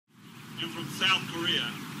And from South Korea,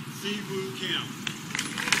 Si-woo Kim.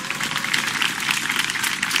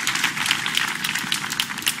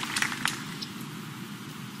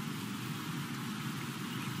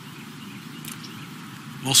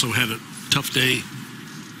 Also had a tough day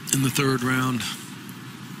in the third round.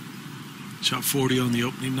 Shot 40 on the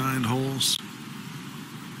opening 9 holes.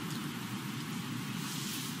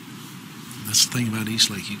 That's the thing about East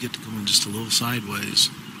Lake. You get to go in just a little sideways.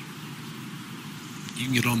 You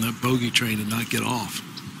can get on that bogey train and not get off.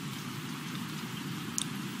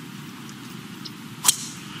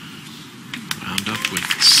 Wound up with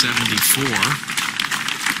 74.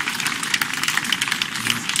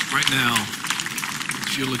 Right now,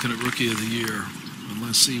 if you're looking at Rookie of the Year,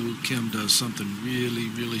 unless Si-woo Kim does something really,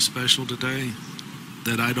 really special today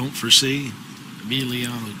that I don't foresee,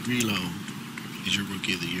 Emiliano Grillo is your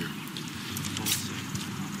Rookie of the Year.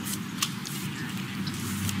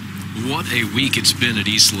 What a week it's been at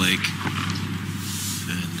East Lake.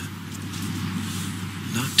 And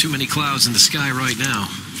not too many clouds in the sky right now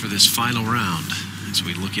for this final round as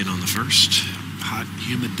we look in on the first. Hot,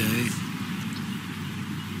 humid day.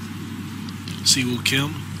 Si-woo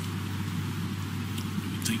Kim,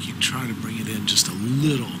 I think you try to bring it in just a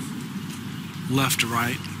little left to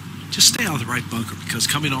right. Just stay out of the right bunker, because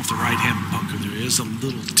coming off the right-hand bunker, there is a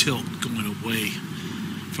little tilt going away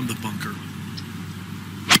from the bunker.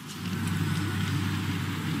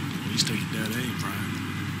 He's taking dead aim, Brian.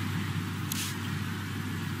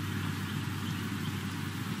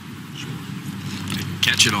 Didn't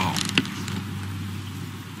catch it all.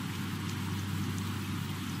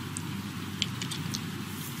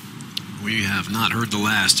 We have not heard the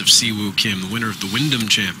last of Si-woo Kim, the winner of the Wyndham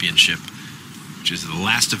Championship, which is the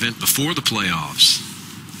last event before the playoffs.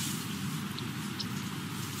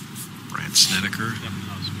 Brant Snedeker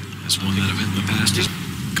has won that event in the past. Just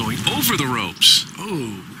going over the ropes.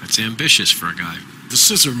 Oh, that's ambitious for a guy. The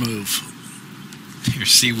scissor move.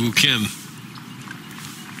 Here's Si-woo Kim.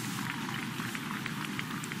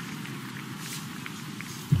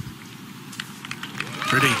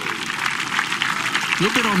 Pretty. A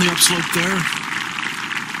little bit on the upslope there.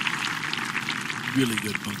 Really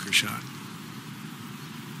good bunker shot.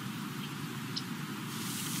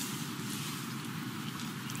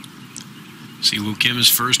 Si-woo Kim's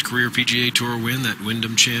first career PGA Tour win, that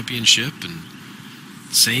Wyndham Championship, and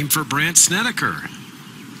same for Brant Snedeker.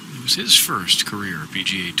 It was his first career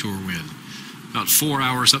PGA Tour win. About 4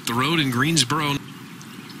 hours up the road in Greensboro.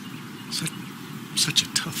 Such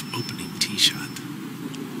a tough opening tee shot.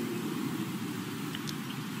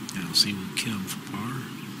 Now Si-woo Kim for par.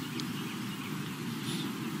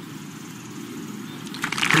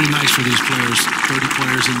 Pretty nice for these players. 30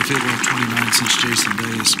 players in the field, well, 29 since Jason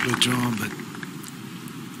Day has withdrawn, but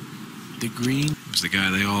the green was the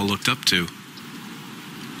guy they all looked up to.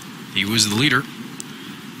 He was the leader.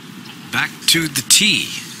 Back to the tee.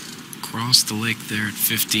 Across the lake there at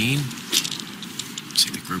 15.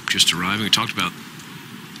 See the group just arriving. We talked about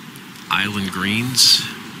island greens.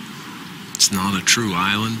 It's not a true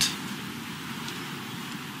island.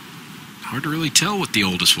 Hard to really tell what the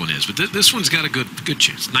oldest one is, but this one's got a good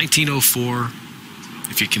chance. 1904.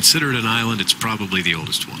 If you consider it an island, it's probably the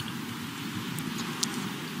oldest one.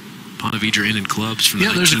 Ponte Vedra Inn and Clubs from the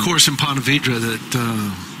there's a course in Ponte Vedra that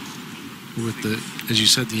with the, as you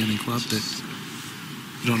said, the Inn and Club, that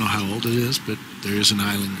I don't know how old it is, but there is an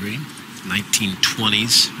island green.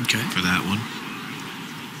 1920s. Okay. For that one.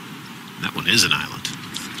 That one is an island.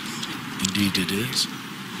 Indeed it is.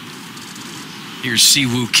 Here's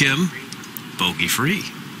Si-woo Kim, bogey free.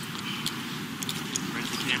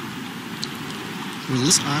 Well,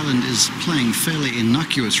 this island is playing fairly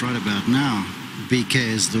innocuous right about now,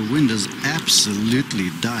 because the wind has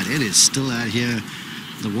absolutely died. It is still out here.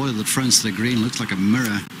 The water that fronts the green looks like a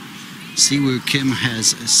mirror. Si-woo Kim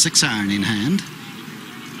has a 6-iron in hand.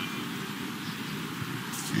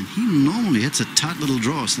 And he normally hits a tight little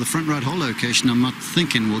draw, so the front right hole location I'm not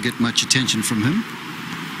thinking will get much attention from him.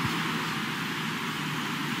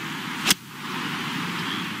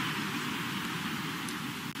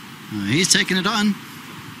 He's taking it on.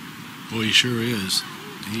 Boy, he sure is.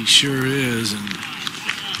 He sure is. And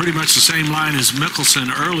pretty much the same line as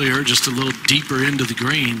Mickelson earlier, just a little deeper into the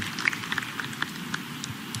green.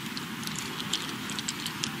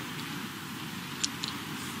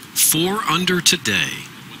 Four under today.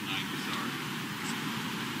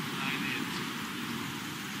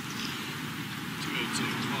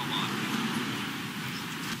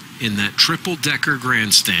 In that triple-decker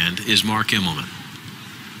grandstand is Mark Immelman.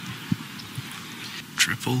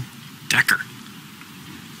 Triple-decker.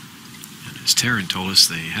 And as Taryn told us,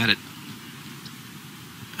 they had it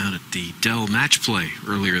out at the Dell Match Play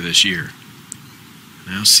earlier this year.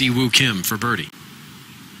 Now Siwoo Kim for birdie.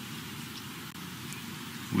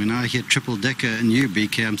 When I hear triple decker and you,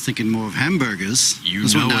 BK, I'm thinking more of hamburgers. You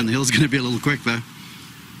This one know down it. the hill is going to be a little quick, though.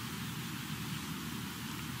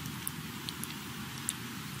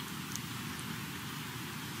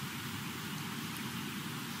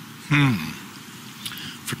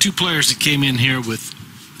 For two players that came in here with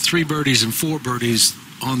 3 birdies and 4 birdies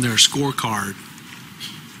on their scorecard,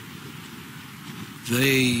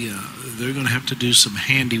 they're going to have to do some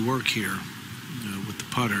handy work here with the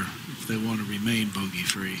putter if they want to remain bogey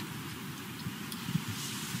free.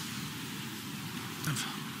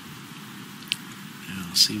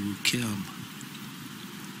 Now, Siwoo Kim.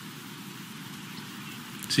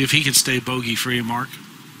 See if he can stay bogey free, Mark.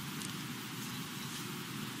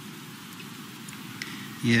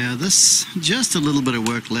 Yeah, this just a little bit of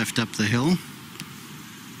work left up the hill.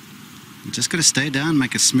 You just got to stay down,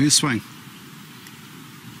 make a smooth swing.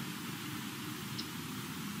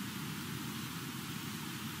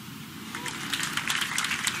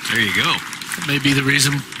 There you go. That may be the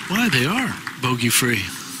reason why they are bogey free.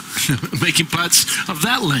 Making putts of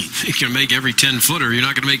that length. You can make every 10-footer. You're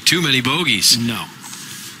not going to make too many bogeys. No.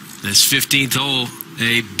 This 15th hole,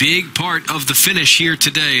 a big part of the finish here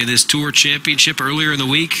today in this Tour Championship. Earlier in the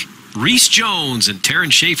week, Reese Jones and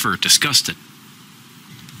Taryn Schaefer discussed it.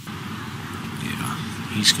 Yeah,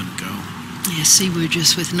 he's going to go. Yeah, Siwoo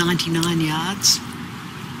just with 99 yards.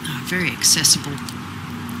 Very accessible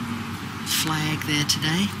flag there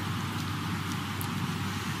today.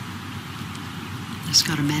 Just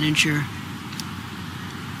got to manage your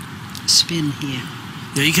spin here.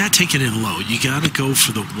 Yeah, you got to take it in low. You got to go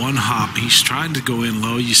for the one hop. He's trying to go in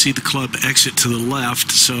low. You see the club exit to the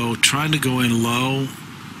left, so trying to go in low.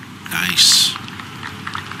 Nice.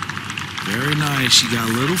 Very nice. You got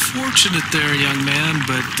a little fortunate there, young man,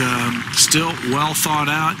 but still well thought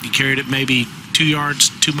out. You carried it maybe 2 yards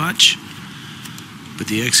too much, but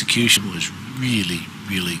the execution was really,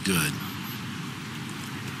 really good.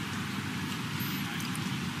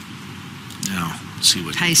 Now, let's see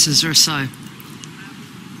what Paces or so.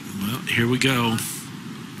 Well, here we go.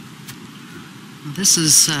 This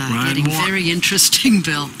is Ryan getting Moore. very interesting,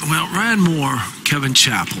 Bill. Well, Ryan Moore, Kevin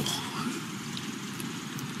Chappell.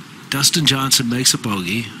 Dustin Johnson makes a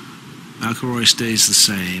bogey. McIlroy stays the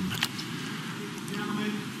same.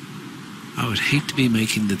 I would hate to be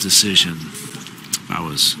making the decision if I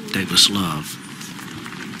was Davis Love,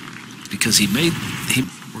 because he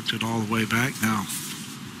worked it all the way back. Now,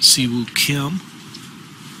 Siwoo Kim.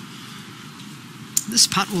 This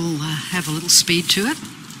putt will have a little speed to it.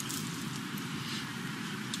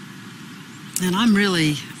 And I'm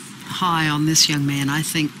really high on this young man. I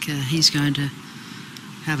think he's going to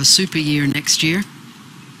have a super year next year.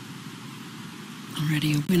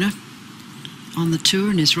 Already a winner on the tour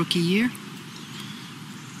in his rookie year.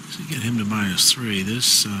 So get him to -3.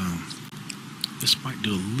 This might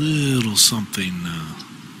do a little something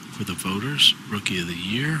for the voters. Rookie of the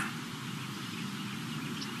year.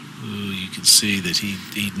 Ooh, you can see that he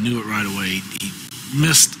knew it right away. He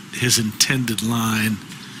missed his intended line.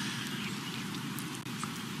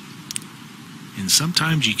 And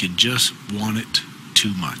sometimes you can just want it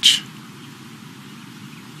too much.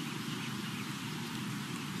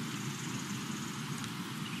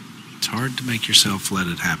 It's hard to make yourself let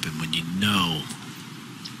it happen when you know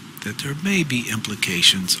that there may be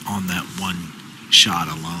implications on that one shot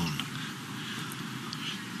alone.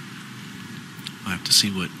 We'll have to see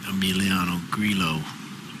what Emiliano Grillo,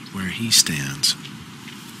 where he stands.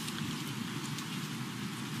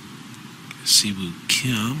 Siwoo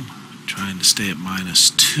Kim trying to stay at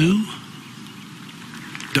 -2.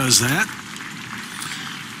 Does that.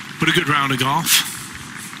 But a good round of golf.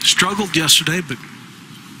 Struggled yesterday, but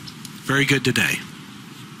very good today.